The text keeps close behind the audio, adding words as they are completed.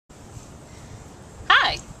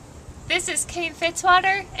This is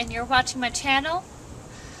K.N.Fitzwater and you're watching my channel.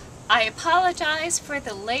 I apologize for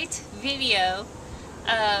the late video.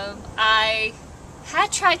 I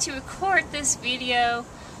had tried to record this video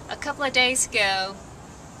a couple of days ago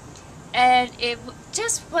and it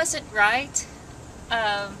just wasn't right.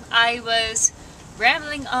 I was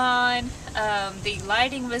rambling on, the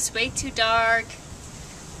lighting was way too dark,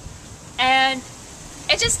 and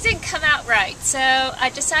it just didn't come out right, so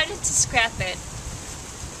I decided to scrap it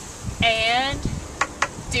and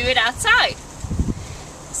do it outside.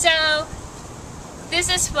 So this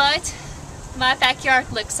is what my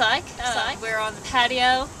backyard looks like. We're on the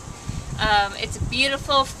patio. It's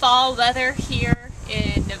beautiful fall weather here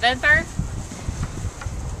in November,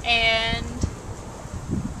 and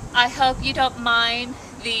I hope you don't mind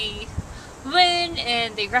the wind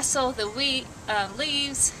and the rustle of the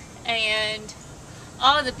leaves and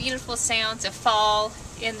all the beautiful sounds of fall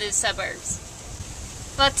in the suburbs.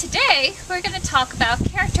 But today we're going to talk about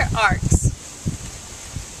character arcs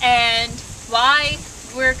and why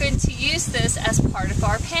we're going to use this as part of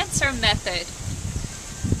our pantser method.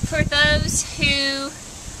 For those who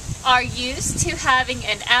are used to having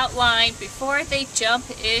an outline before they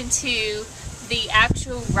jump into the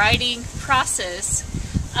actual writing process,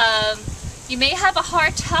 you may have a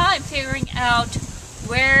hard time figuring out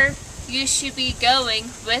where you should be going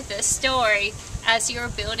with this story as you're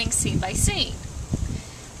building scene by scene.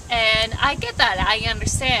 And I get that, I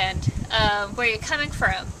understand where you're coming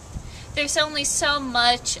from. There's only so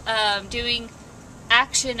much doing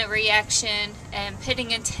action and reaction and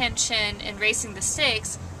putting intention and raising the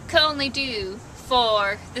stakes can only do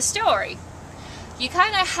for the story. You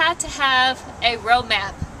kind of had to have a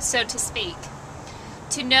roadmap, so to speak,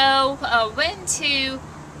 to know when to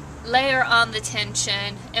layer on the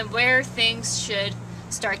tension and where things should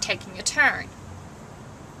start taking a turn.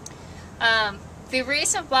 The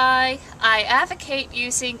reason why I advocate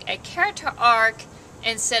using a character arc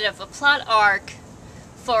instead of a plot arc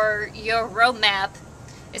for your roadmap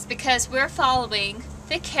is because we're following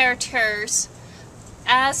the characters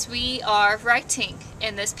as we are writing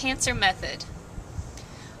in this pantser method.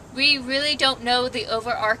 We really don't know the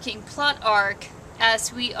overarching plot arc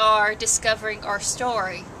as we are discovering our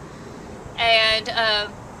story.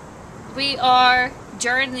 And we are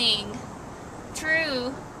journeying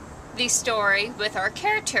through the story with our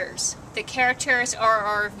characters. The characters are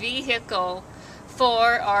our vehicle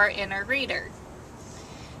for our inner reader.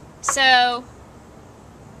 So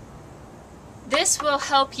this will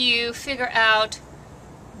help you figure out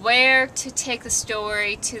where to take the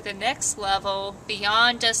story to the next level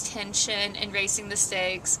beyond just tension and raising the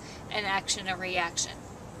stakes and action and reaction.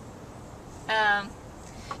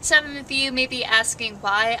 Some of you may be asking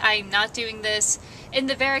why I'm not doing this in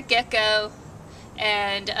the very get-go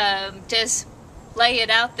and just lay it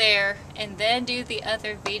out there and then do the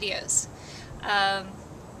other videos.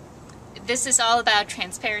 This is all about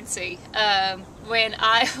transparency. When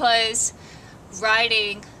I was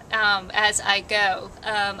writing as I go,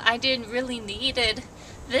 I didn't really needed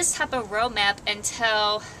this type of roadmap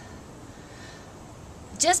until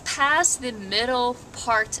just past the middle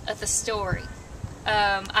part of the story.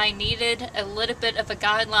 I needed a little bit of a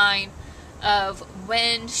guideline of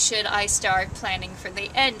when should I start planning for the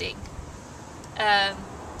ending.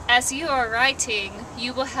 As you are writing,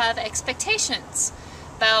 you will have expectations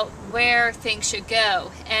about where things should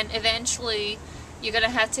go, and eventually you're going to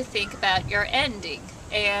have to think about your ending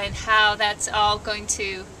and how that's all going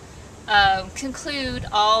to conclude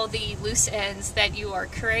all the loose ends that you are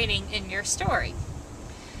creating in your story.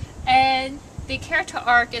 And the character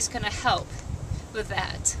arc is going to help with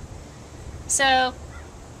that. So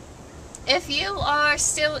if you are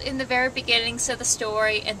still in the very beginnings of the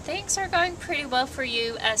story and things are going pretty well for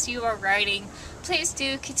you as you are writing, please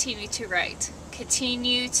do continue to write.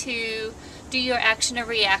 Continue to do your action and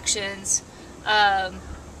reactions,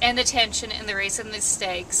 and the tension and the raising the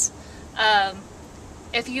stakes.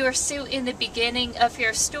 If you are still in the beginning of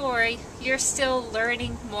your story, you're still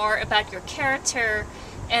learning more about your character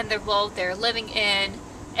and the role they're living in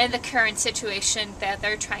and the current situation that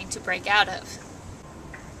they're trying to break out of.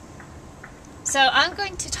 So I'm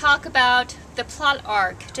going to talk about the plot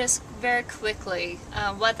arc just very quickly,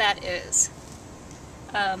 what that is.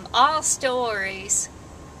 All stories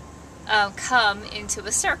come into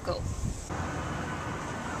a circle.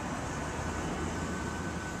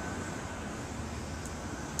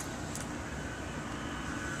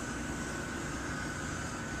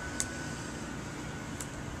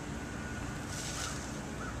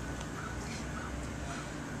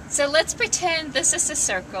 So let's pretend this is a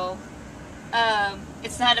circle.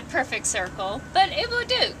 It's not a perfect circle, but it will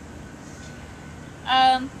do.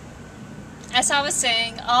 as I was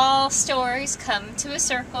saying, all stories come to a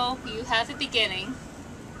circle. You have a beginning.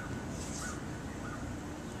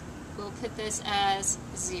 We'll put this as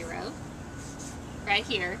 0 right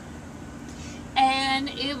here, and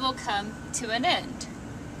it will come to an end.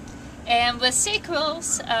 And with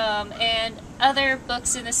sequels and other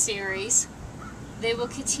books in the series, they will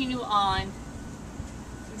continue on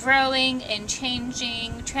growing and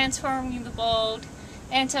changing, transforming the world,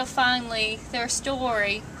 until finally their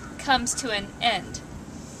story comes to an end.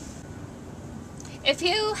 If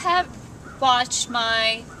you have watched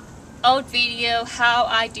my old video, how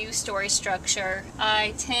I do story structure,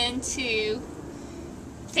 I tend to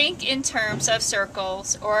think in terms of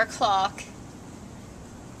circles or a clock,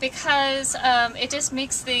 because it just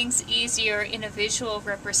makes things easier in a visual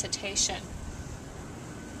representation.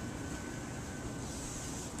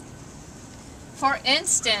 For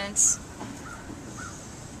instance,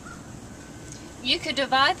 you could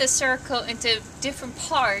divide the circle into different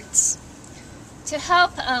parts to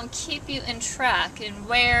help keep you in track in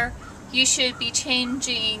where you should be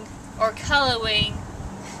changing or coloring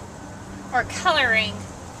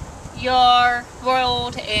your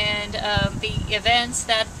world and the events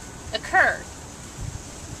that occur.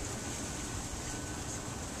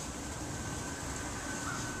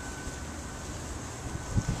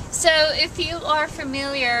 So if you are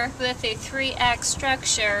familiar with a 3-act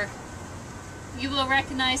structure, you will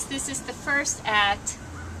recognize this is the first act,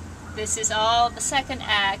 this is all the second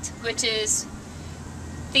act, which is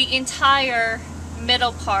the entire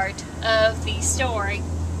middle part of the story.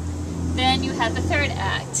 Then you have the third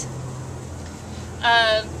act.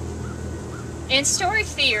 In story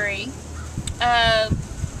theory,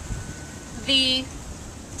 the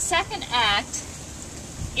second act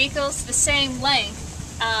equals the same length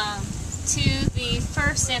to the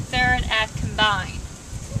first and third act combined.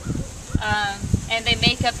 And they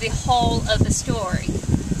make up the whole of the story.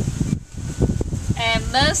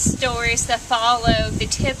 And most stories that follow the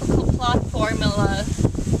typical plot formula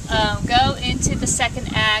go into the second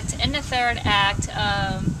act and the third act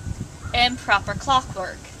in proper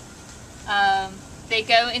clockwork. They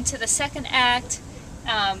go into the second act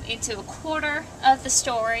into a quarter of the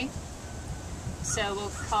story. So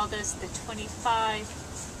we'll call this the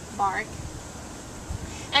 25 mark.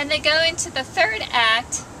 And they go into the third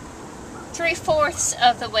act 3/4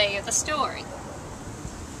 of the way of the story.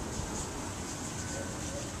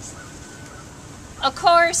 Of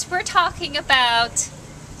course, we're talking about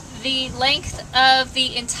the length of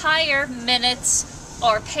the entire minutes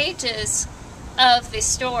or pages of the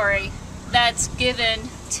story that's given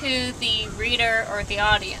to the reader or the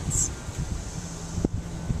audience.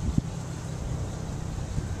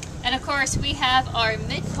 And of course, we have our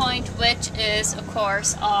midpoint, which is, of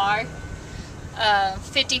course, our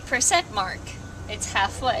 50% mark. It's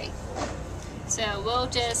halfway. So we'll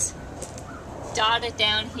just dot it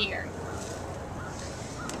down here.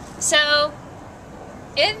 So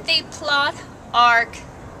in the plot arc,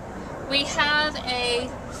 we have a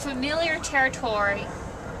familiar territory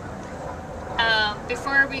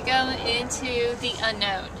before we go into the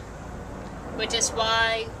unknown, which is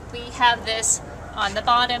why we have this on the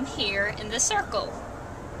bottom here in the circle.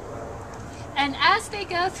 And as they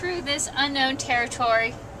go through this unknown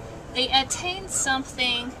territory, they attain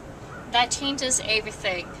something that changes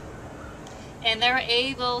everything. And they're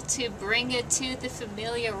able to bring it to the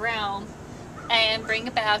familiar realm and bring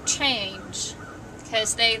about change,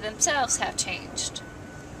 because they themselves have changed.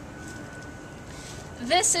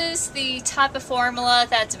 This is the type of formula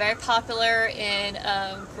that's very popular in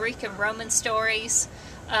Greek and Roman stories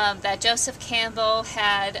that Joseph Campbell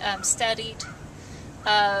had studied.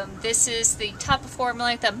 This is the type of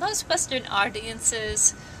formula that most Western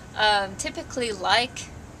audiences typically like.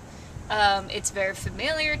 It's very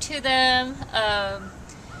familiar to them.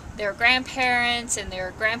 Their grandparents and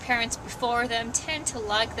their grandparents before them tend to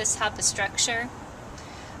like this type of structure.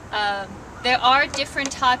 There are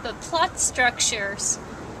different type of plot structures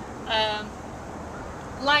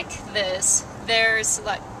like this. There's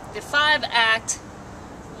like the 5-act,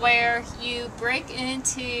 where you break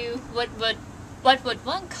into what would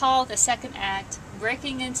one call the second act,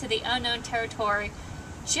 breaking into the unknown territory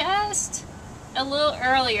just a little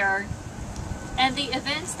earlier, and the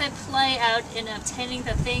events that play out in obtaining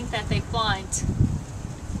the thing that they want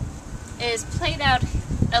is played out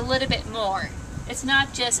a little bit more. It's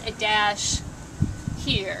not just a dash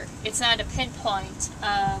here. It's not a pinpoint.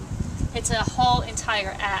 It's a whole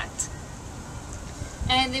entire act.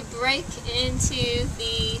 And they break into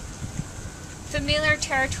the familiar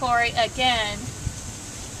territory again,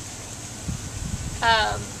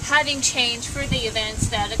 having changed for the events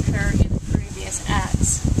that occur in the previous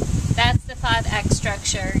acts. That's the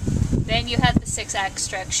structure. Then you have the 6-act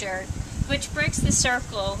structure, which breaks the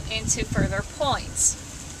circle into further points.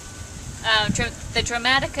 The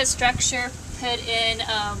Dramatica structure put in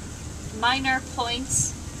minor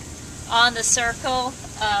points on the circle.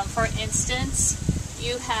 For instance,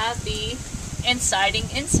 you have the inciting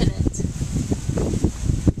incident,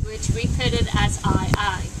 which we put it as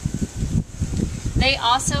II. They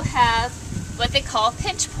also have what they call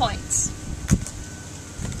pinch points,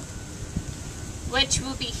 which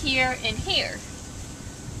will be here and here,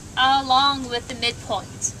 along with the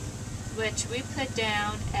midpoint, which we put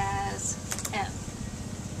down as M.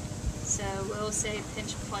 So we'll say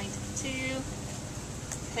pinch point 2,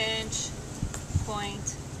 pinch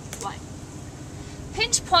point 1.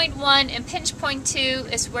 Pinch point 1 and pinch point 2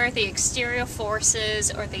 is where the exterior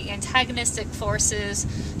forces or the antagonistic forces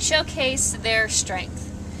showcase their strength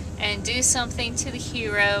and do something to the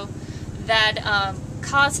hero that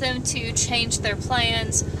cause them to change their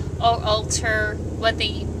plans or alter what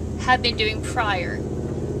they have been doing prior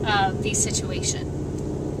the situation.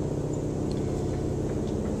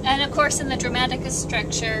 And of course, in the Dramatica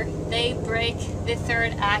structure, they break the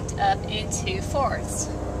 3rd act up into fourths,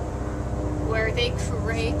 where they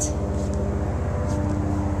create,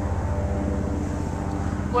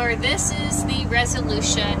 where this is the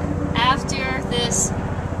resolution after this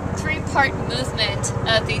 3-part movement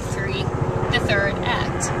of the 3rd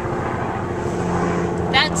act.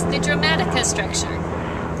 That's the Dramatica structure.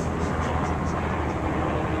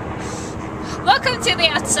 Welcome to the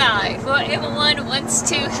outside, where everyone wants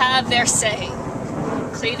to have their say,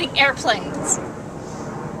 including airplanes.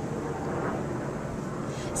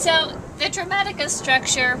 So, the Dramatica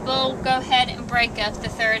structure will go ahead and break up the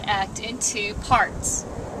 3rd act into parts.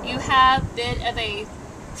 You have a bit of a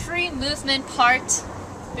 3-movement part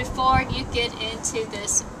before you get into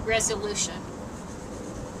this resolution.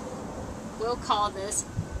 We'll call this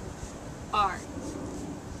R.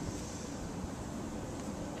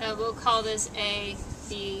 We'll call this A,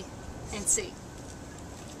 B, and C.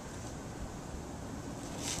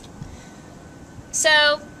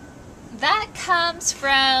 So that comes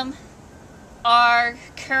from our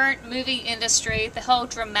current movie industry, the whole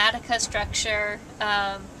Dramatica structure,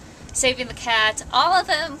 Saving the Cat. All of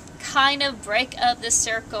them kind of break up the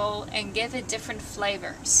circle and give it different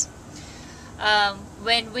flavors.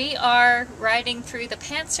 When we are writing through the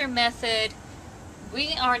Pantser method,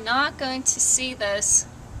 we are not going to see this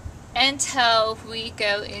until we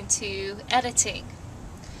go into editing.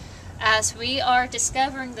 As we are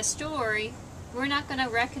discovering the story, we're not going to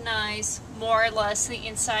recognize more or less the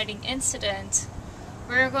inciting incident.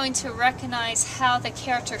 We're going to recognize how the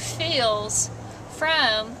character feels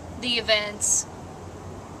from the events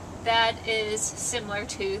that is similar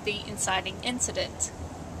to the inciting incident.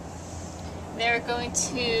 They're going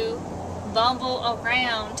to bumble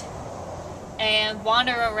around and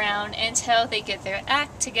wander around until they get their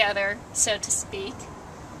act together, so to speak.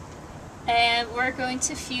 And we're going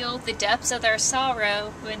to feel the depths of their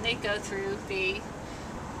sorrow when they go through the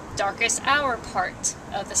darkest hour part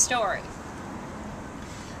of the story.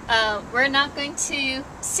 We're not going to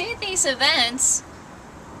see these events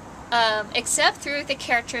except through the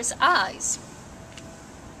character's eyes.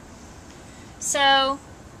 So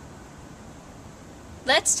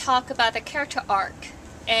let's talk about the character arc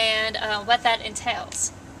and what that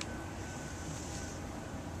entails.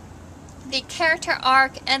 The character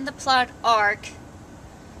arc and the plot arc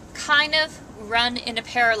kind of run in a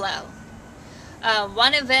parallel.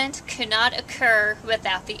 One event cannot occur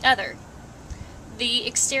without the other. The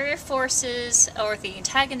exterior forces or the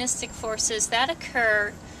antagonistic forces that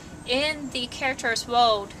occur in the character's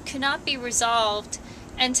world cannot be resolved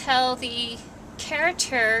until the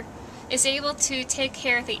character is able to take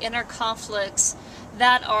care of the inner conflicts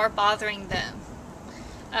that are bothering them.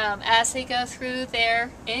 As they go through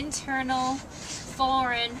their internal,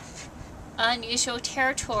 foreign, unusual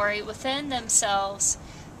territory within themselves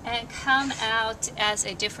and come out as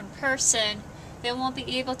a different person, they won't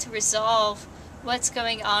be able to resolve what's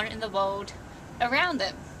going on in the world around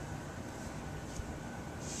them.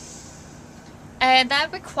 And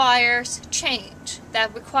that requires change.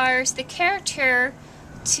 That requires the character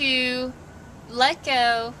to let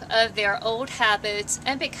go of their old habits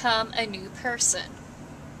and become a new person.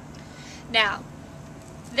 Now,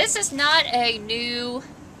 this is not a new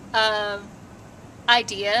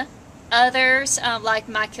idea. Others, like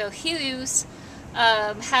Michael Hughes,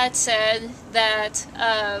 had said that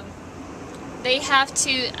they have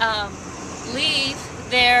to leave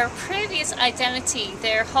their previous identity,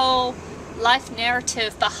 their whole life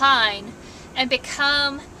narrative behind, and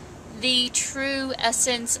become the true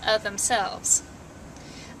essence of themselves.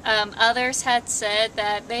 Others had said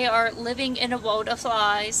that they are living in a world of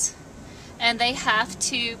lies and they have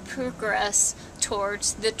to progress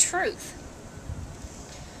towards the truth.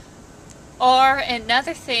 Or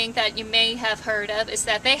another thing that you may have heard of is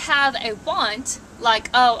that they have a want, like,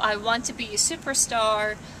 oh, I want to be a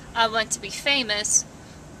superstar, I want to be famous,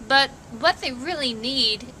 but what they really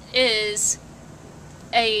need is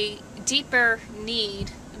a deeper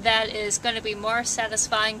need that is going to be more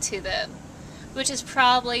satisfying to them, which is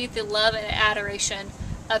probably the love and adoration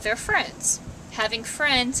of their friends. Having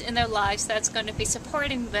friends in their lives that's going to be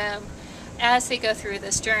supporting them as they go through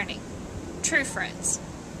this journey. True friends.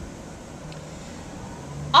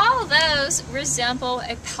 All of those resemble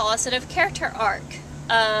a positive character arc.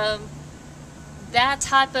 That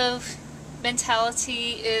type of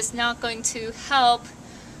mentality is not going to help,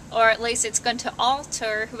 or at least it's going to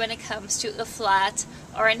alter when it comes to a flat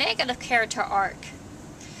or a negative character arc.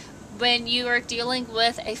 When you are dealing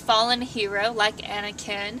with a fallen hero like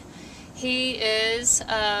Anakin, he is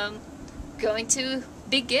going to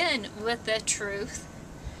begin with the truth,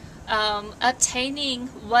 obtaining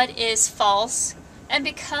what is false and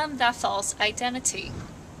become that false identity.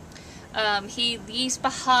 He leaves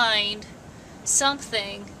behind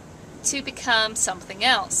something to become something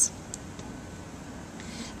else.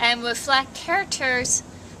 And with flat characters,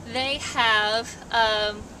 they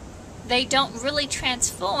don't really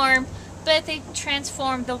transform, but they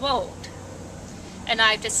transform the world. And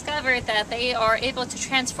I've discovered that they are able to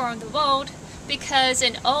transform the world because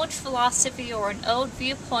an old philosophy or an old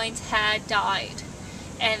viewpoint had died.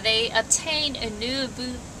 And they obtained a new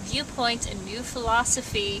viewpoint, a new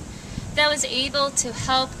philosophy that was able to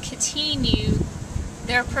help continue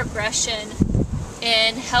their progression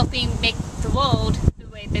in helping make the world the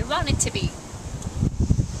way they want it to be.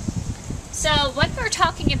 So what we're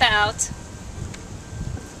talking about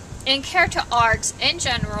in character arcs in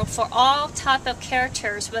general for all type of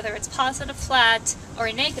characters, whether it's positive, flat,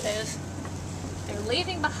 or negative, they're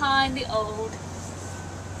leaving behind the old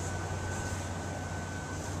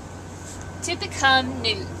to become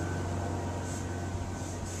new.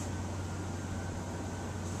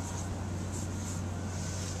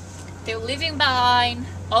 They're leaving behind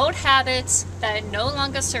old habits that no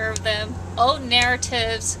longer serve them, old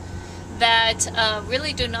narratives that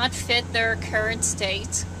really do not fit their current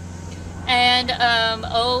state, and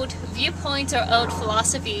old viewpoints or old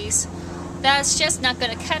philosophies that's just not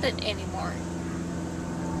going to cut it anymore.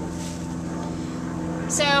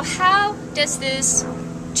 So how does this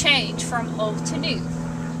change from old to new?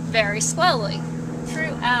 Very slowly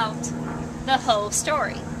throughout the whole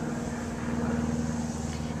story.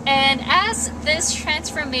 And as this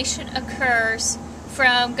transformation occurs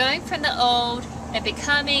from going from the old and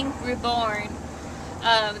becoming reborn,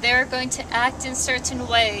 they're going to act in certain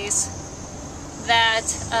ways that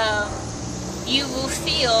you will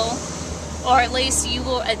feel, or at least you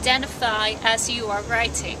will identify as you are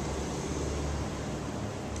writing.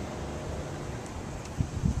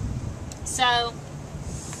 So,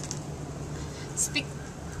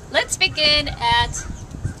 let's begin at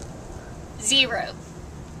 0,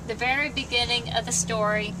 the very beginning of the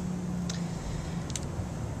story,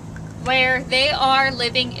 where they are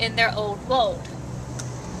living in their old world.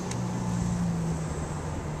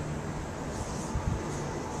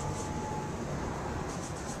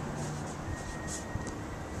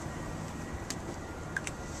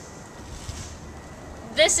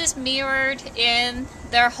 This is mirrored in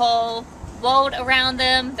their whole world around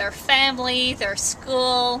them, their family, their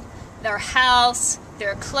school, their house,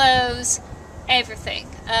 their clothes, everything.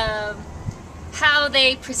 How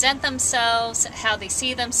they present themselves, how they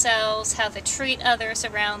see themselves, how they treat others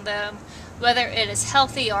around them, whether it is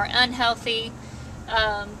healthy or unhealthy.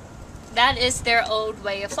 That is their old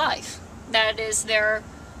way of life. That is their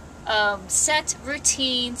set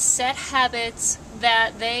routines, set habits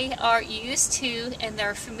that they are used to and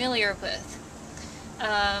they're familiar with.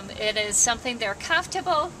 It is something they're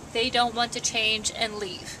comfortable, they don't want to change and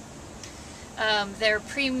leave. They're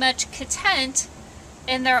pretty much content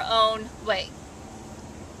in their own way.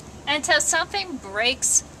 Until something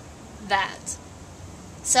breaks that.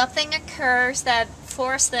 Something occurs that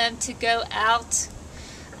forces them to go out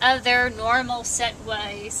of their normal set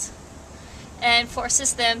ways and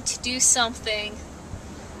forces them to do something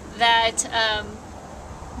that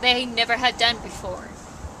they never had done before.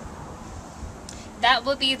 That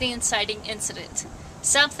will be the inciting incident.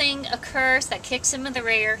 Something occurs that kicks them in the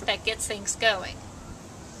rear, that gets things going.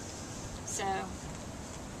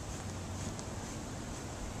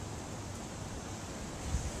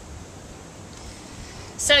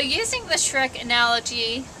 So using the Shrek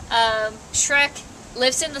analogy, Shrek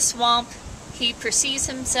lives in the swamp. he perceives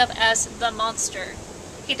himself as the monster.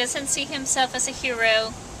 He doesn't see himself as a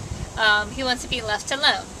hero. He wants to be left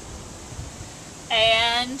alone.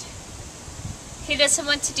 And he doesn't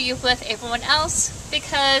want to deal with everyone else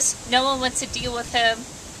because no one wants to deal with him.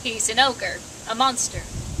 He's an ogre, a monster.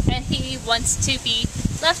 And he wants to be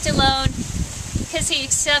left alone because he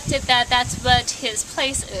accepted that that's what his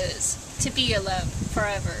place is, to be alone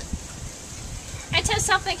forever. Until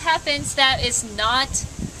something happens that is not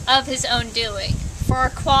of his own doing.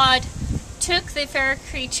 Farquaad took the fairy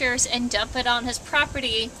creatures and dumped it on his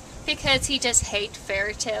property because he just hates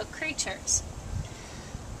fairy tale creatures.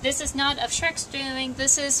 This is not of Shrek's doing,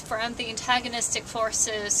 this is from the antagonistic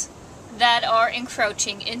forces that are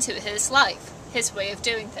encroaching into his life, his way of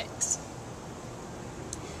doing things.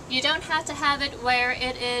 You don't have to have it where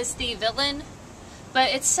it is the villain, but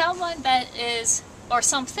it's someone that is, or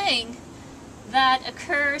something that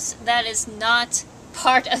occurs that is not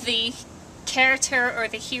part of the character or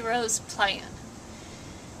the hero's plan.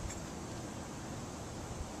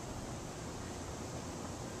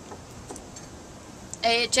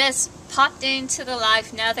 It just popped into the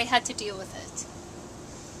life, now they had to deal with it.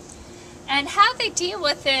 And how they deal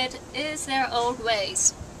with it is their old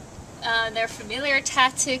ways. Their familiar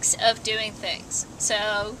tactics of doing things.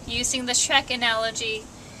 So, using the Shrek analogy,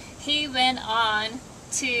 he went on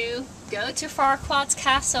to go to Farquaad's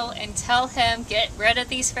castle and tell him, get rid of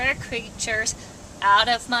these fairy creatures out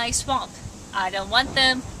of my swamp. I don't want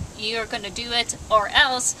them, you're going to do it, or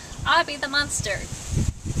else I'll be the monster.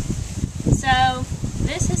 So,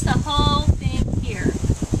 this is the whole thing here.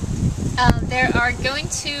 They are going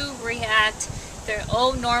to react their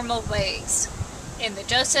old normal ways. In the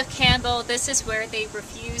Joseph Campbell, this is where they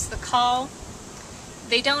refuse the call.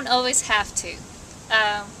 They don't always have to.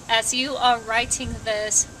 As you are writing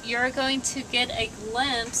this, you're going to get a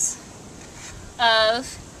glimpse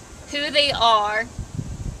of who they are.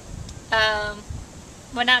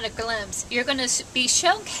 Well, not a glimpse. You're going to be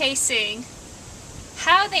showcasing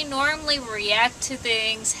how they normally react to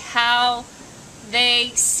things, how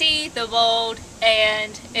they see the world,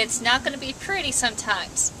 and it's not going to be pretty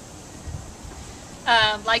sometimes.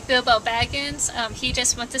 Like Bilbo Baggins, he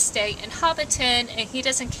just wants to stay in Hobbiton, and he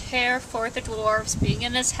doesn't care for the dwarves being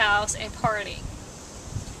in his house and partying.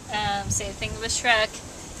 Same thing with Shrek.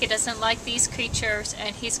 He doesn't like these creatures,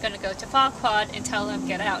 and he's going to go to Farquaad and tell him,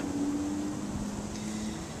 get out.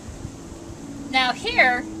 Now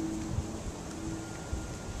here,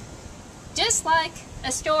 just like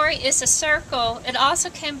a story is a circle, it also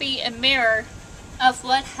can be a mirror of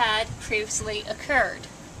what had previously occurred.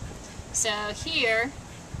 So here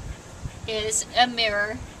is a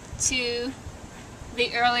mirror to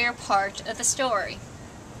the earlier part of the story.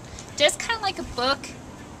 Just kind of like a book,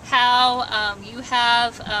 how you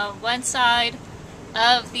have one side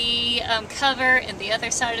of the cover and the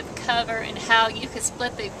other side of the cover, and how you could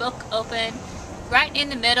split the book open right in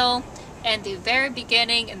the middle, and the very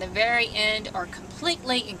beginning and the very end are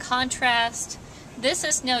completely in contrast. This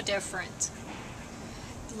is no different.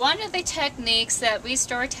 One of the techniques that we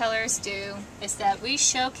storytellers do is that we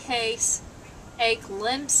showcase a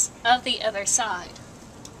glimpse of the other side.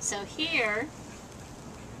 So here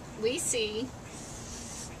we see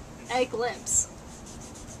a glimpse.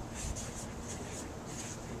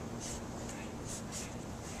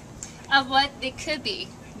 Of what it could be,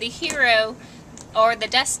 the hero or the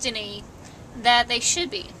destiny that they should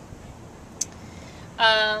be.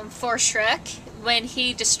 For Shrek, when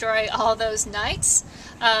he destroyed all those knights,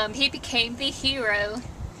 he became the hero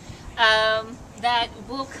that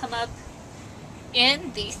will come up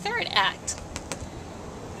in the third act.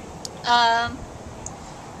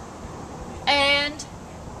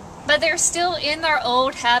 But they're still in their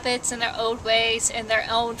old habits and their old ways and their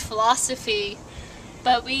own philosophy,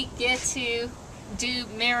 but we get to do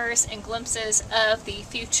mirrors and glimpses of the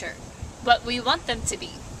future, what we want them to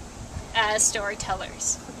be as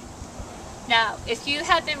storytellers. Now, if you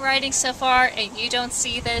have been writing so far and you don't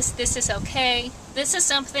see this, this is okay. This is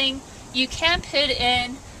something you can put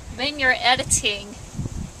in when you're editing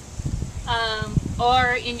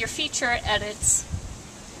or in your feature edits,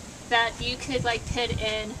 that you could like put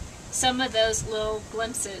in some of those little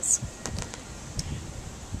glimpses.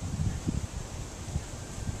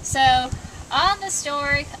 So, on the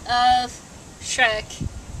story of Shrek,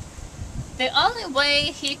 the only way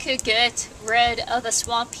he could get rid of the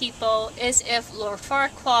swamp people is if Lord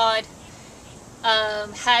Farquaad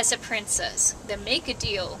has a princess. Then make a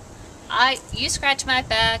deal. You scratch my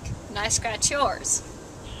back, and I scratch yours.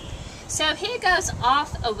 So he goes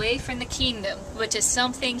off away from the kingdom, which is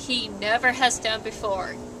something he never has done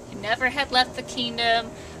before. He never had left the kingdom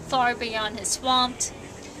far beyond his swamp.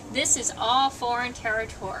 This is all foreign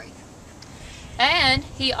territory. And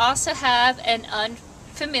he also have an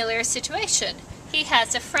unfamiliar situation. He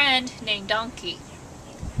has a friend named Donkey.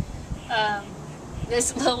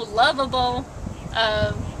 This little lovable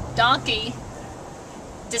donkey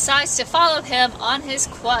decides to follow him on his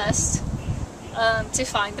quest to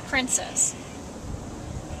find the princess.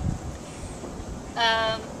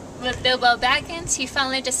 With Bilbo Baggins, he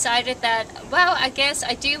finally decided that, well, I guess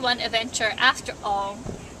I do want adventure after all,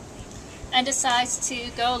 and decides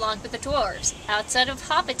to go along with the dwarves outside of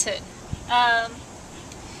Hobbiton.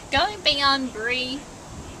 Going beyond Bree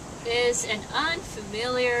is an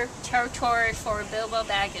unfamiliar territory for Bilbo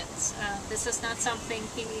Baggins. This is not something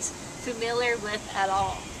he's familiar with at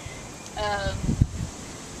all.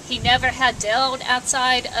 He never had delved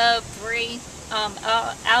outside of Bree,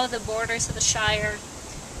 out of the borders of the Shire,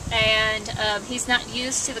 and he's not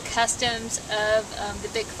used to the customs of the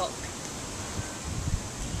big folk.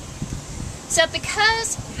 So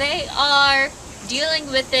because they are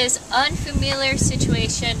dealing with this unfamiliar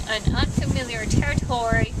situation, an unfamiliar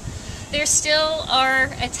territory, they still are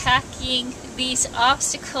attacking these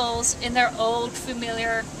obstacles in their old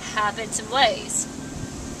familiar habits and ways.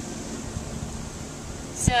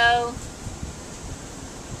 So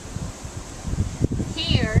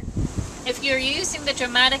here, if you're using the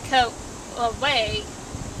Dramatica way,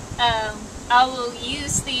 I will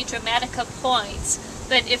use the Dramatica points,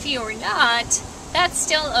 but if you are not, that's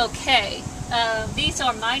still okay. These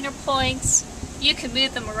are minor points. You can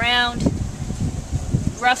move them around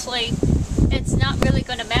roughly. It's not really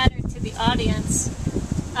going to matter to the audience.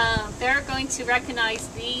 They're going to recognize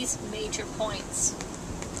these major points.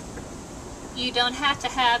 You don't have to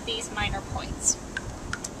have these minor points.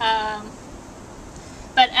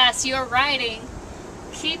 But as you're writing,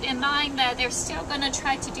 keep in mind that they're still going to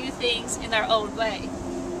try to do things in their old way.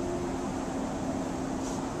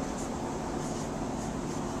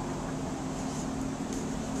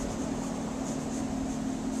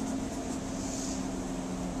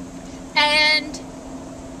 And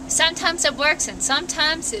sometimes it works and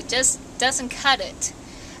sometimes it just doesn't cut it.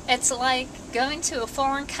 It's like going to a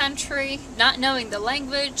foreign country, not knowing the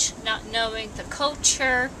language, not knowing the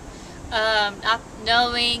culture, not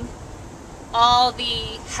knowing all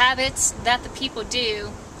the habits that the people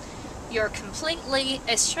do. You're completely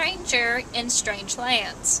a stranger in strange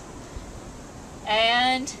lands.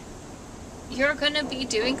 And you're going to be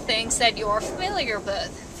doing things that you're familiar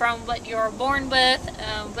with, from what you're born with,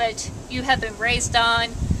 what you have been raised on,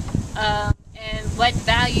 and what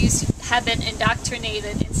values have been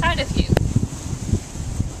indoctrinated inside of you.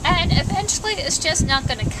 And eventually it's just not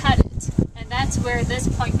going to cut it. And that's where this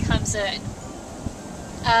point comes in.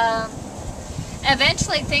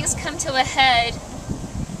 Eventually things come to a head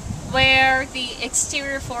where the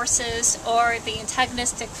exterior forces or the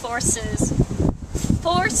antagonistic forces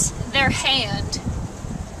force their hand.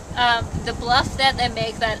 The bluff that they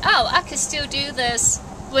make that, oh, I could still do this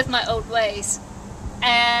with my old ways,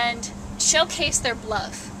 and showcase their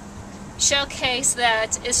bluff. Showcase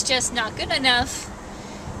that it's just not good enough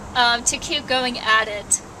to keep going at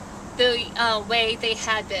it the way they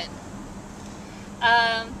had been.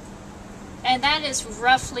 And that is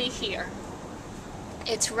roughly here.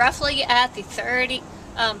 It's roughly at the third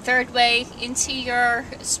way into your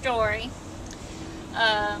story,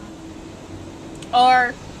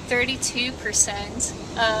 or 32%,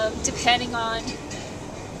 depending on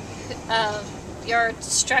your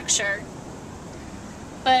structure.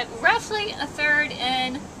 But roughly a third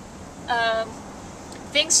in,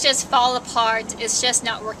 things just fall apart. It's just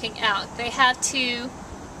not working out. They have to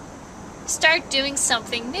start doing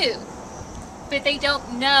something new, but they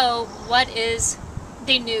don't know what is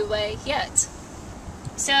the new way yet.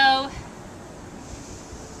 So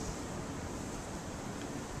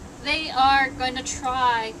they are going to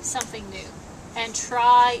try something new, and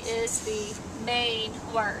try is the main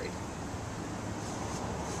word.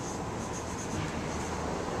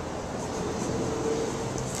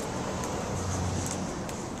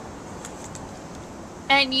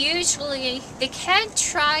 And usually they can't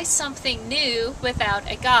try something new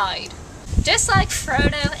without a guide. Just like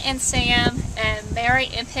Frodo and Sam and Merry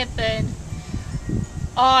and Pippin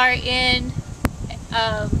are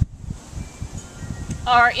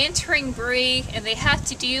entering Bree, and they have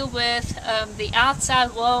to deal with the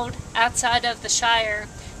outside world, outside of the Shire.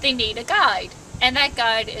 They need a guide, and that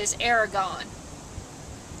guide is Aragorn.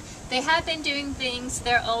 They have been doing things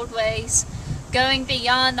their old ways, going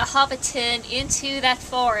beyond the Hobbiton into that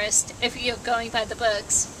forest, if you're going by the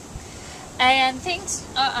books. And things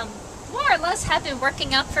more or less have been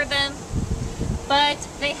working out for them, but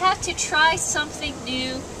they have to try something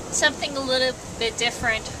new something a little bit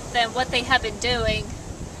different than what they have been doing.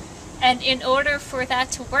 And in order for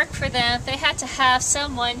that to work for them, they had to have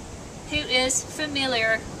someone who is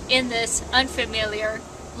familiar in this unfamiliar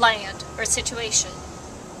land or situation.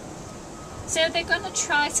 So they're going to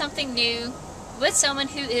try something new with someone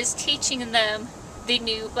who is teaching them the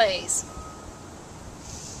new ways.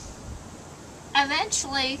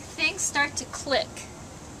 Eventually, things start to click.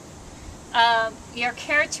 Your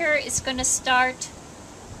character is going to start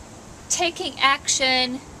taking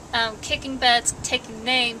action, kicking butts, taking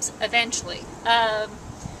names eventually.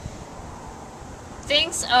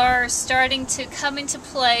 Things are starting to come into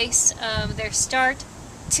place. They start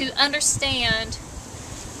to understand,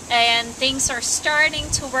 and things are starting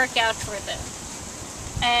to work out for them.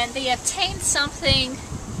 And they obtained something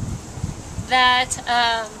that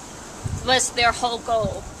was their whole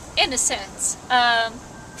goal, in a sense.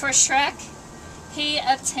 For Shrek, he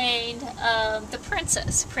obtained the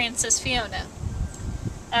Princess Fiona.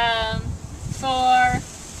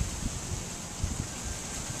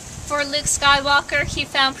 For Luke Skywalker, he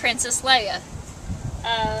found Princess Leia,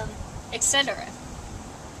 etc.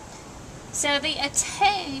 So they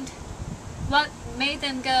attained what made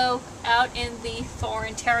them go out in the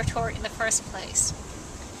foreign territory in the first place.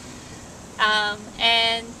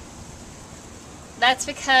 And that's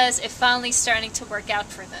because it finally starting to work out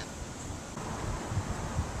for them.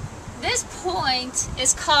 This point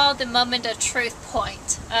is called the Moment of Truth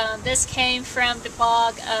point. This came from the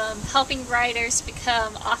blog Helping Writers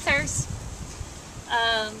Become Authors.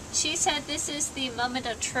 She said this is the moment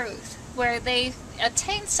of truth, where they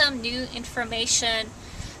obtain some new information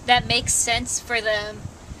that makes sense for them,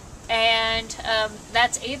 and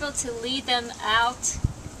that's able to lead them out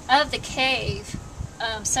of the cave,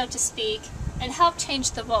 so to speak, and help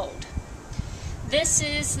change the world. This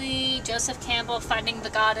is the Joseph Campbell Finding the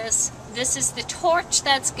Goddess. This is the torch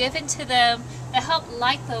that's given to them to help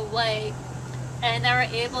light the way, and they're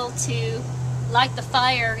able to light the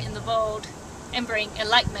fire in the world and bring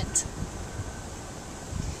enlightenment.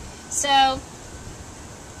 So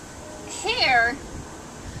here,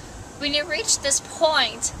 when you reach this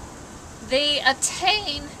point, they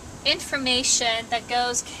obtain information that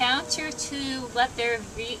goes counter to what their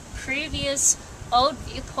previous old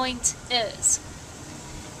viewpoint is.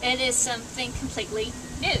 It is something completely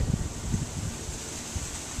new.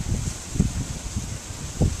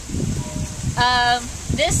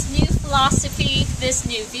 This new philosophy, this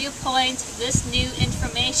new viewpoint, this new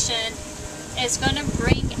information is going to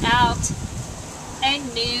bring out a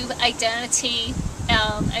new identity,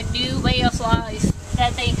 a new way of life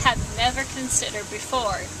that they have never considered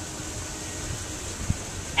before.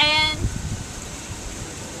 And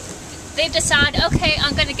they decide, okay,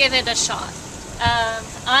 I'm going to give it a shot.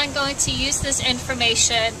 I'm going to use this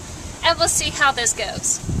information and we'll see how this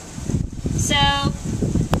goes. So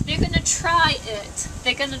they're going to try it.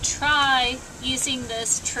 They're going to try using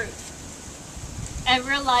this truth and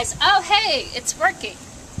realize, oh hey, it's working.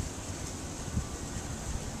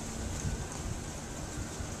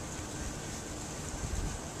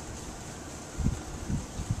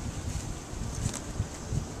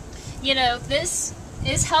 You know, this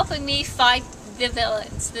is helping me fight the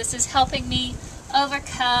villains. This is helping me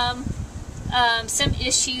overcome some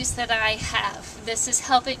issues that I have. This is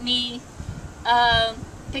helping me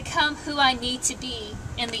become who I need to be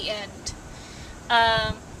in the end.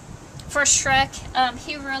 For Shrek,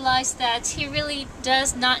 he realized that he really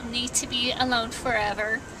does not need to be alone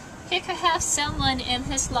forever. He could have someone in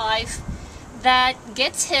his life that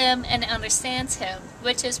gets him and understands him,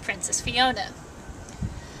 which is Princess Fiona.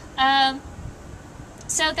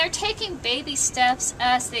 So they're taking baby steps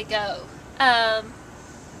as they go,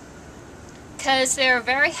 because they're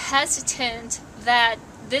very hesitant that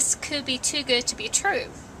this could be too good to be true.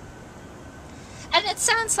 And it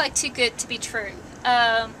sounds like too good to be true.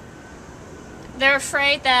 They're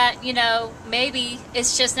afraid that, you know, maybe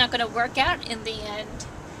it's just not going to work out in the end,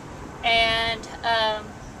 and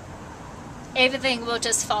everything will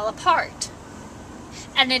just fall apart.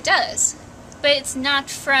 And it does. But it's not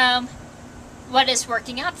from what is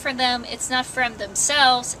working out for them, it's not from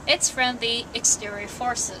themselves, it's from the exterior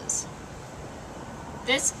forces.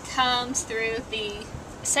 This comes through the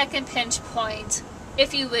second pinch point,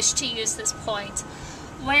 if you wish to use this point,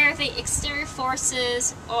 where the exterior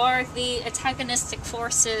forces or the antagonistic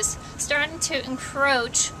forces starting to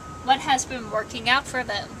encroach what has been working out for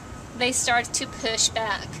them. They start to push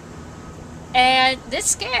back. And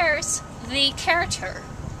this scares the character.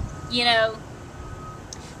 You know,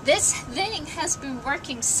 this thing has been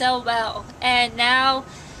working so well, and now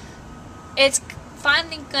it's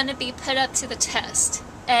finally going to be put up to the test.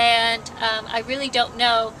 and I really don't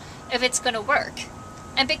know if it's going to work.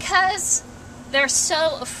 And because they're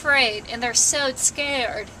so afraid and they're so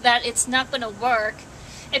scared that it's not going to work,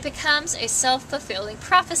 it becomes a self-fulfilling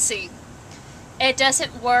prophecy. It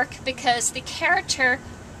doesn't work because the character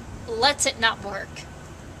lets it not work.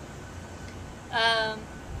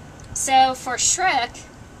 So for Shrek,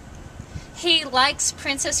 he likes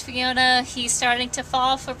Princess Fiona. He's starting to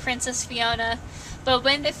fall for Princess Fiona. But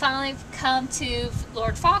when they finally come to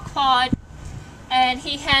Lord Farquaad and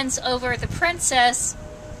he hands over the princess,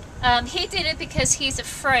 he did it because he's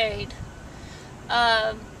afraid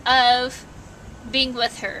of being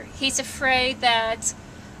with her. He's afraid that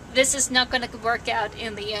this is not going to work out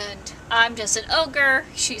in the end. I'm just an ogre.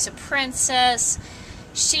 She's a princess.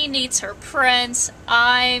 She needs her prince.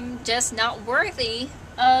 I'm just not worthy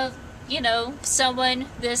of, you know, someone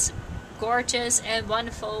this gorgeous and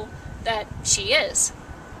wonderful that she is.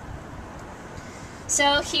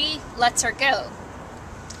 So he lets her go.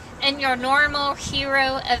 In your normal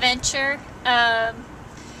hero adventure, the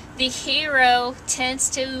hero tends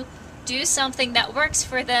to do something that works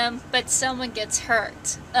for them, but someone gets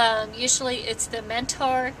hurt. Usually it's the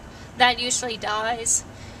mentor that usually dies.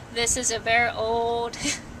 This is a very old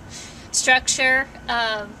structure.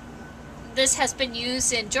 This has been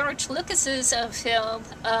used in George Lucas's film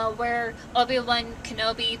where Obi-Wan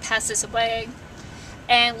Kenobi passes away,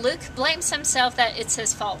 and Luke blames himself that it's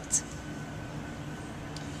his fault.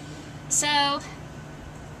 So,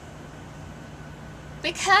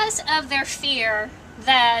 because of their fear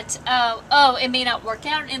that, it may not work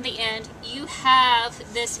out in the end, you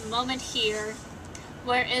have this moment here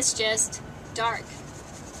where it's just dark.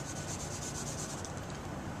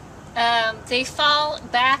 They fall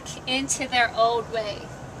back into their old way.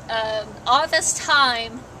 All this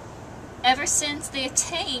time, ever since they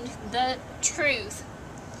attained the truth,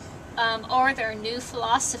 or their new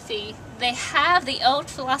philosophy, they have the old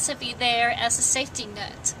philosophy there as a safety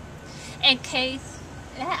net. In case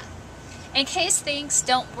things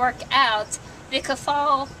don't work out, they could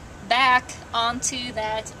fall back onto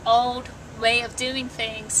that old way of doing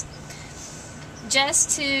things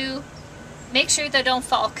just to make sure they don't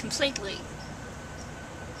fall completely.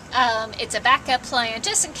 It's a backup plan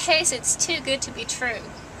just in case it's too good to be true.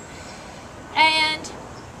 And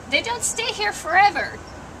they don't stay here forever.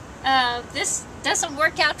 This doesn't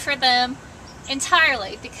work out for them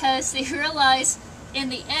entirely because they realize in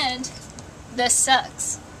the end this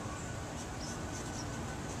sucks.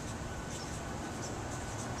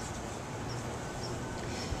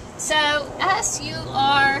 So as you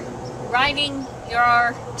are writing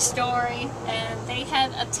your story and they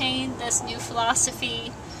have obtained this new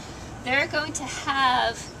philosophy, they're going to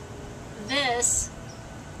have this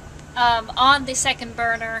on the second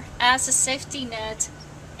burner as a safety net,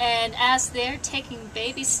 and as they're taking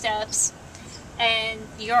baby steps and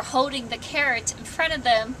you're holding the carrot in front of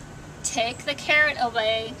them, take the carrot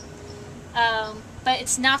away, but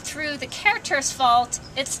it's not through the character's fault,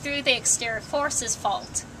 it's through the exterior force's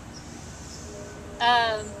fault.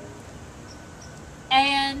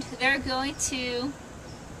 And they're going to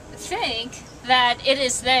think that it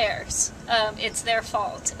is theirs. It's their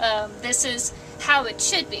fault. This is how it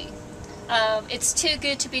should be. It's too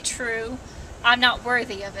good to be true. I'm not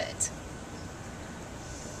worthy of it.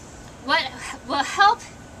 What will help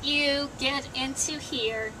you get into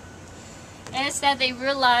here is that they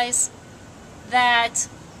realize that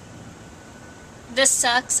this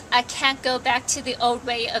sucks. I can't go back to the old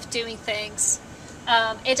way of doing things.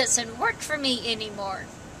 It doesn't work for me anymore.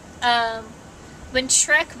 When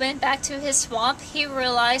Shrek went back to his swamp, he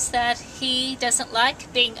realized that he doesn't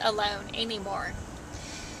like being alone anymore.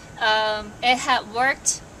 It had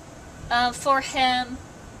worked for him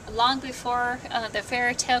long before the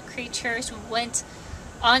fairy tale creatures went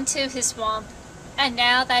onto his swamp, and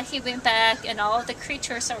now that he went back and all the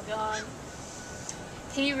creatures are gone,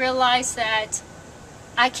 he realized that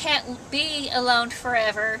I can't be alone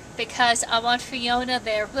forever because I want Fiona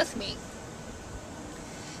there with me.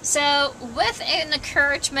 So, with an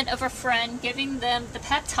encouragement of a friend giving them the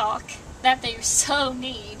pep talk that they so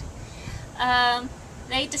need,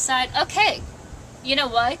 they decide, okay, you know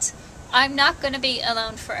what? I'm not going to be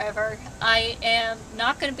alone forever. I am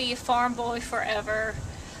not going to be a farm boy forever.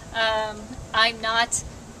 I'm not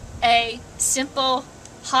a simple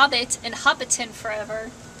hobbit and hobbiton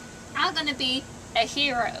forever. I'm going to be a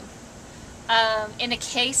hero. In a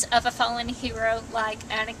case of a fallen hero like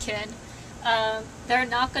Anakin, they're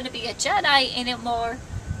not going to be a Jedi anymore.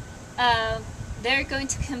 They're going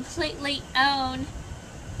to completely own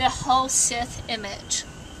the whole Sith image.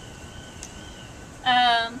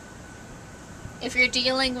 If you're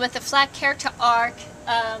dealing with a flat character arc,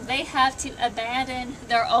 they have to abandon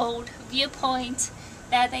their old viewpoint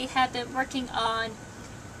that they have been working on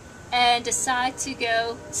and decide to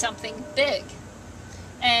go something big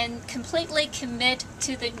and completely commit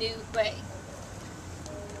to the new way.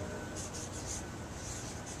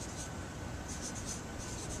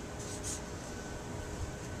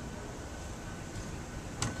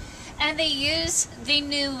 And they use the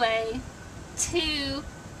new way to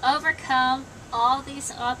overcome all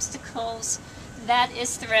these obstacles that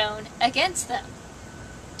is thrown against them.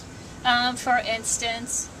 For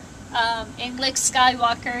instance, in Luke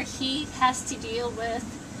Skywalker, he has to deal with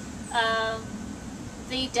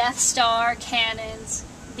the Death Star cannons,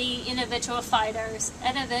 the individual fighters,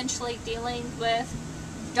 and eventually dealing with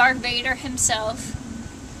Darth Vader himself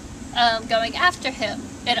going after him.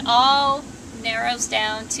 It all narrows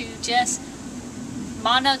down to just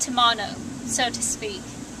mano to mano, so to speak.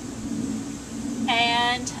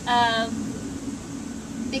 And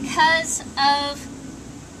because of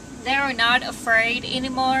they're not afraid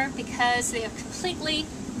anymore, because they are completely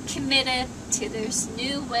committed to this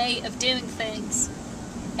new way of doing things,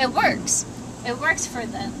 it works. It works for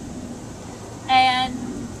them. And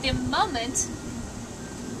the moment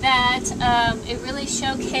that it really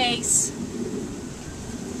showcases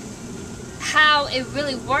how it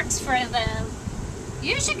really works for them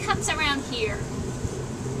usually comes around here,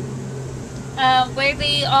 where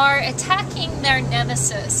they are attacking their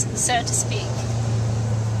nemesis, so to speak.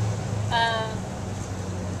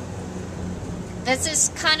 This is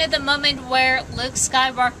kind of the moment where Luke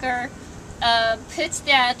Skywalker puts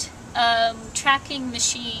that tracking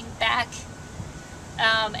machine back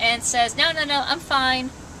and says, no, I'm fine,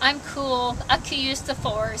 I'm cool, I could use the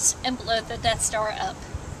Force and blow the Death Star up.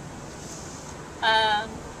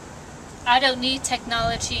 I don't need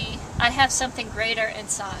technology, I have something greater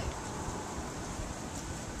inside.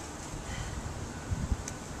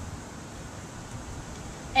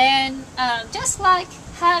 And just like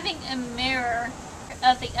having a mirror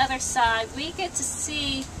of the other side, we get to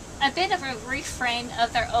see a bit of a reframe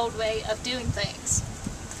of their old way of doing things.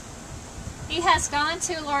 He has gone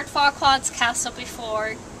to Lord Farquaad's castle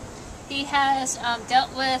before. He has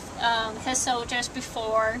dealt with his soldiers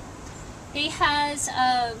before. He has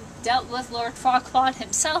dealt with Lord Farquaad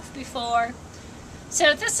himself before.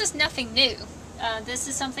 So this is nothing new. This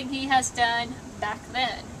is something he has done back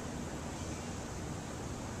then.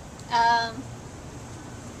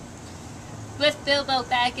 With Bilbo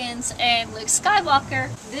Baggins and Luke Skywalker,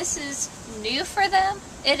 this is new for them.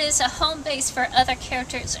 It is a home base for other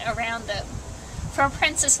characters around them. For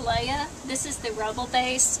Princess Leia, this is the rebel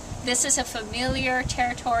base. This is a familiar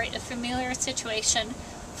territory, a familiar situation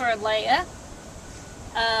for Leia.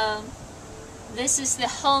 This is the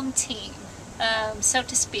home team, so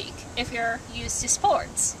to speak, if you're used to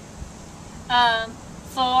sports.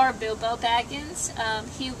 For Bilbo Baggins,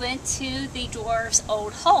 he went to the dwarves'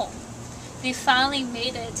 old home. They finally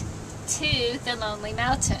made it to the Lonely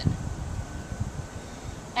Mountain.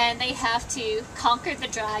 And they have to conquer the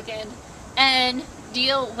dragon and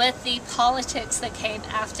deal with the politics that came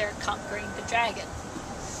after conquering the dragon.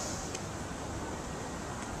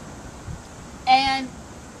 And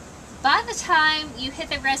by the time you hit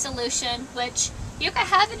the resolution, which you could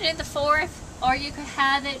have it in the fourth, or you could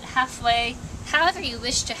have it halfway, however you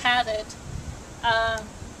wish to have it.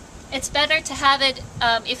 It's better to have it,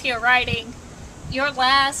 if you're writing, your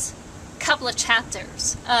last couple of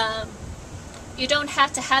chapters. You don't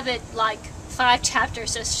have to have it like 5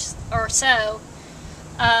 chapters or so.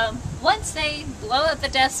 Once they blow up the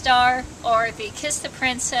Death Star, or they kiss the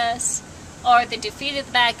princess, or they defeated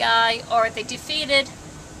the bad guy, or they defeated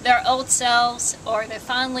their old selves, or they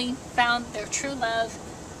finally found their true love,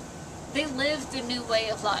 they lived the new way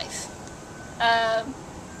of life.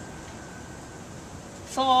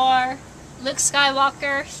 For Luke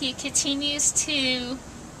Skywalker, he continues to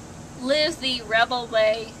live the rebel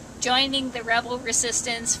way, joining the rebel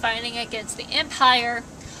resistance, fighting against the Empire,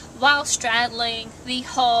 while straddling the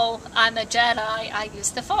whole, I'm a Jedi, I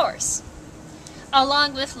use the Force,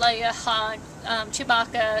 along with Leia, Han,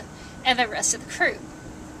 Chewbacca, and the rest of the crew.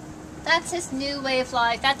 That's his new way of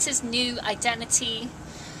life, that's his new identity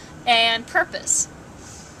and purpose.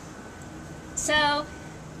 So,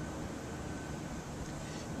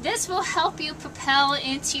 this will help you propel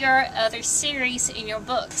into your other series in your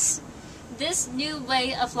books. This new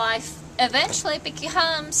way of life eventually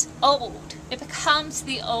becomes old. It becomes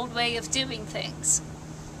the old way of doing things.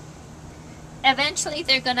 Eventually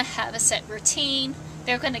they're going to have a set routine.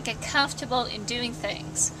 They're going to get comfortable in doing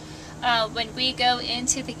things. When we go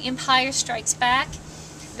into The Empire Strikes Back,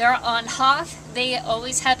 they're on Hoth. They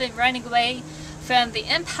always have been running away from the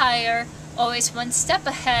Empire, always one step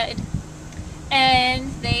ahead,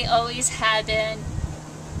 and they always have been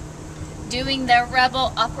doing their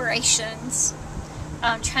rebel operations,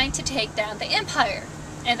 trying to take down the Empire,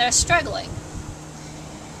 and they're struggling.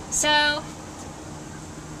 So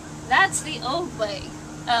that's the old way.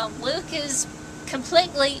 Luke is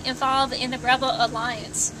completely involved in the Rebel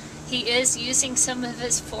Alliance. He is using some of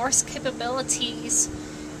his Force capabilities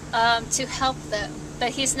to help them,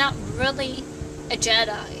 but he's not really a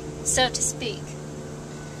Jedi, so to speak.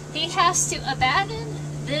 He has to abandon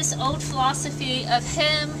this old philosophy of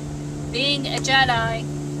him being a Jedi,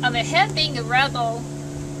 him being a rebel,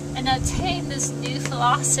 and obtain this new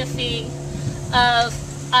philosophy of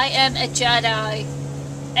I am a Jedi,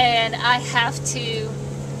 and I have to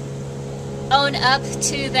own up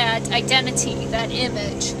to that identity, that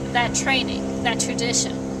image, that training, that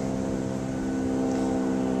tradition.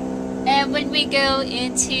 And when we go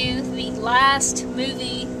into the last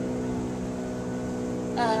movie,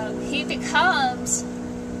 he becomes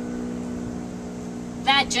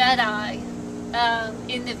that Jedi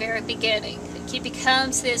in the very beginning. He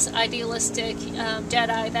becomes this idealistic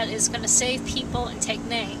Jedi that is going to save people and take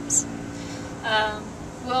names.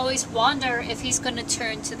 We always wonder if he's going to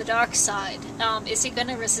turn to the dark side. Is he going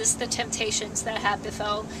to resist the temptations that have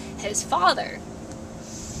befell his father?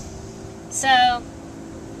 So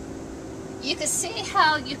you can see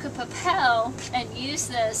how you could propel and use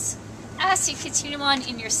this as you continue on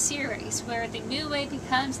in your series, where the new way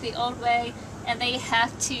becomes the old way, and they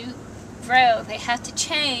have to grow, they have to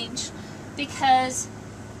change, because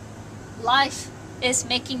life is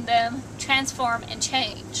making them transform and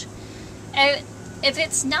change. And if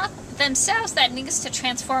it's not themselves that needs to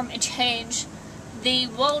transform and change, the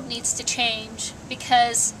world needs to change,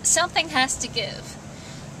 because something has to give.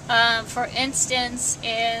 For instance,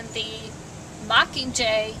 in the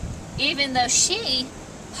Mockingjay, even though she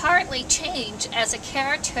hardly changed as a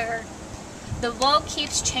character, the world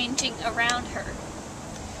keeps changing around her.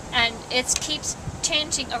 And it keeps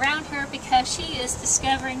changing around her because she is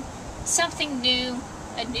discovering something new,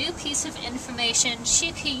 a new piece of information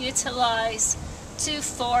she can utilize to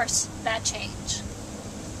force that change.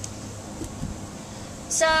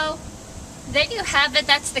 So there you have it.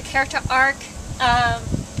 That's the character arc.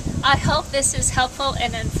 I hope this is helpful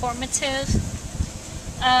and informative.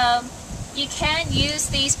 You can use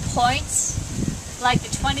these points, like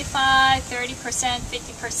the 25, 30%,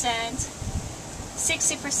 50%,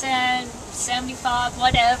 60%, 75,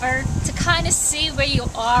 whatever, to kind of see where you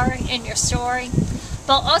are in your story.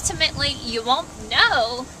 But ultimately, you won't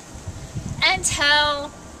know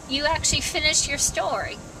until you actually finish your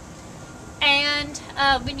story. And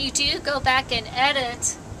when you do go back and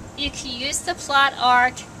edit, you can use the plot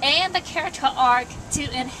arc and the character arc to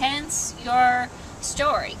enhance your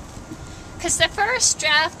story. Because the first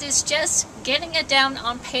draft is just getting it down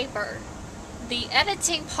on paper. The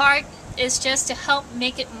editing part is just to help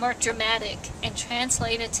make it more dramatic and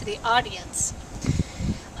translate it to the audience.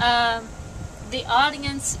 The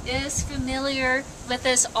audience is familiar with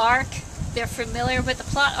this arc. They're familiar with the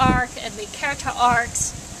plot arc and the character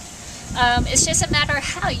arcs. It's just a matter of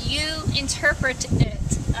how you interpret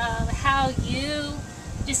it, how you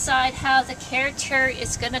decide how the character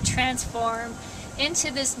is going to transform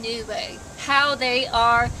into this new way, how they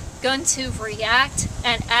are going to react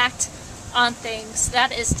and act on things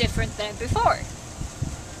that is different than before.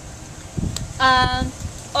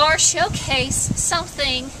 Or showcase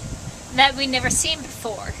something that we never seen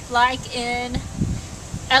before, like in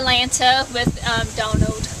Atlanta with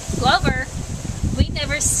Donald Glover. We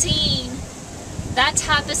never seen that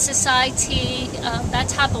type of society, that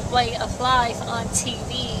type of way of life on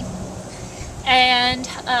TV, and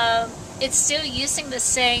it's still using the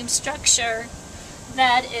same structure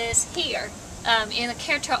that is here in the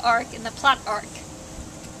character arc, in the plot arc.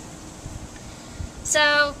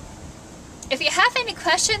 So if you have any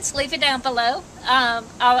questions, leave it down below.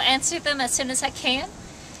 I'll answer them as soon as I can.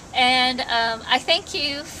 And I thank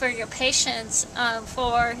you for your patience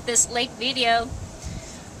for this late video.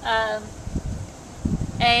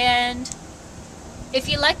 And if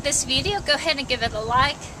you like this video, go ahead and give it a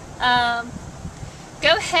like.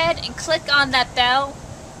 Go ahead and click on that bell.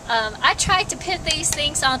 I tried to put these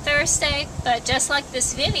things on Thursday, but just like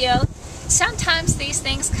this video, sometimes these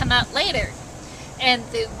things come out later. And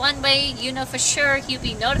the one way you know for sure you'll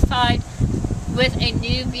be notified with a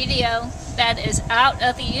new video that is out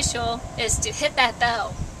of the usual is to hit that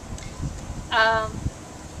bell.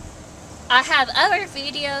 I have other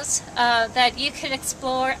videos that you can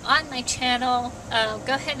explore on my channel.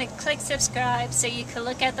 Go ahead and click subscribe so you can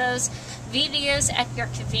look at those videos at your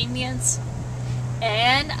convenience.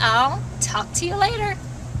 And I'll talk to you later.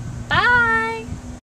 Bye!